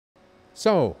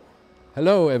So,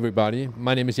 hello everybody.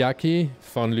 My name is Jakki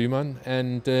von Lyman,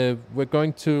 and we're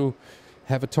going to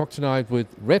have a talk tonight with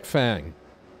Red Fang.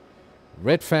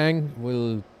 Red Fang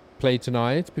will play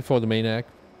tonight before the main act,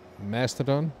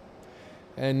 Mastodon.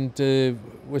 And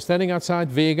we're standing outside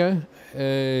Vega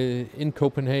in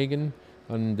Copenhagen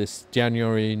on this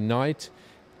January night.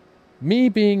 Me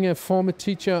being a former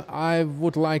teacher, I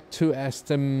would like to ask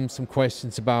them some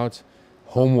questions about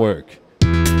homework.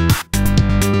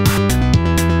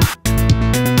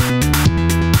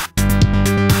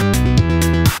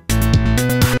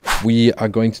 We are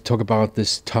going to talk about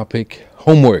this topic,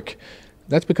 homework.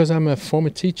 That's because I'm a former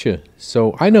teacher,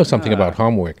 so I know something about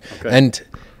homework. Okay. And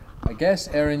I guess,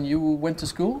 Aaron, you went to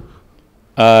school?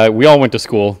 We all went to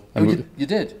school. Oh, you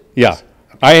did? Yeah.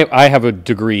 Okay. I have a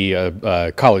degree,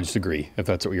 a college degree, if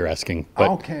that's what you're asking.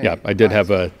 But okay. Yeah, I did have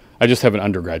I just have an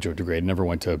undergraduate degree. I never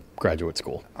went to graduate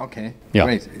school. Okay, yeah.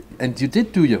 Great. And you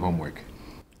did do your homework?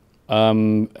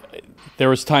 There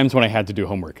was times when I had to do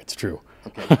homework, it's true.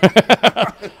 Okay.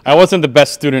 I wasn't the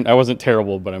best student. I wasn't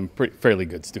terrible, but I'm a fairly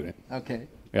good student. Okay,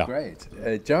 yeah.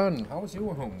 Great. John, how was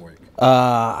your homework?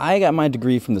 I got my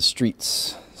degree from the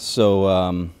streets, so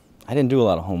I didn't do a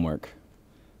lot of homework.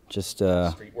 Just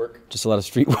street work. Just a lot of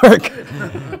street work.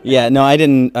 Yeah, no, I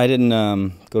didn't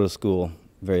go to school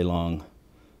very long.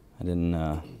 I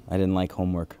didn't like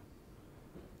homework,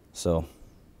 so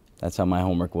that's how my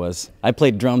homework was. I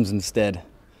played drums instead,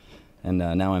 and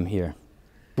now I'm here.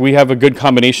 We have a good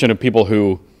combination of people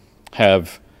who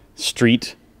have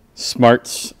street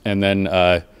smarts, and then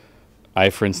I,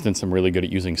 for instance, am really good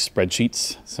at using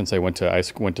spreadsheets since I went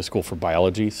to school for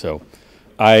biology. So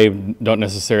I'm not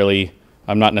necessarily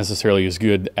as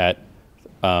good at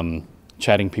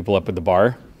chatting people up at the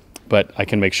bar, but I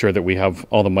can make sure that we have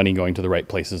all the money going to the right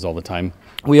places all the time.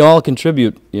 We all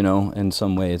contribute, you know, in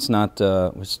some way. It's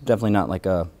definitely not like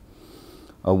a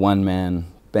one-man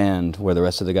band where the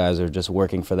rest of the guys are just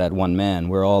working for that one man.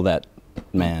 We're all that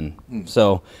man.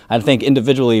 So I think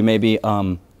individually maybe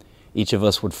each of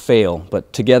us would fail,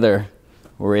 but together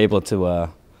we're able to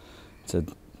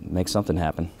make something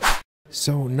happen.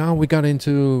 So now we got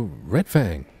into Red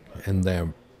Fang and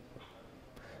their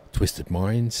Twisted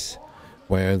Minds,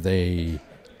 where they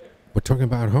were talking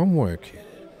about homework.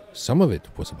 Some of it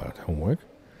was about homework.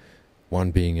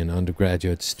 One being an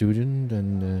undergraduate student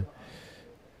and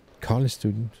college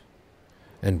student,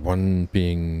 and one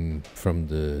being from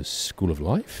the School of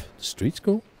Life, the street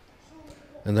school,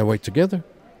 and they work together,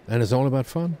 and it's all about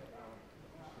fun.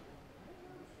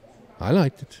 I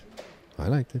liked it.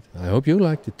 I hope you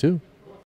liked it too.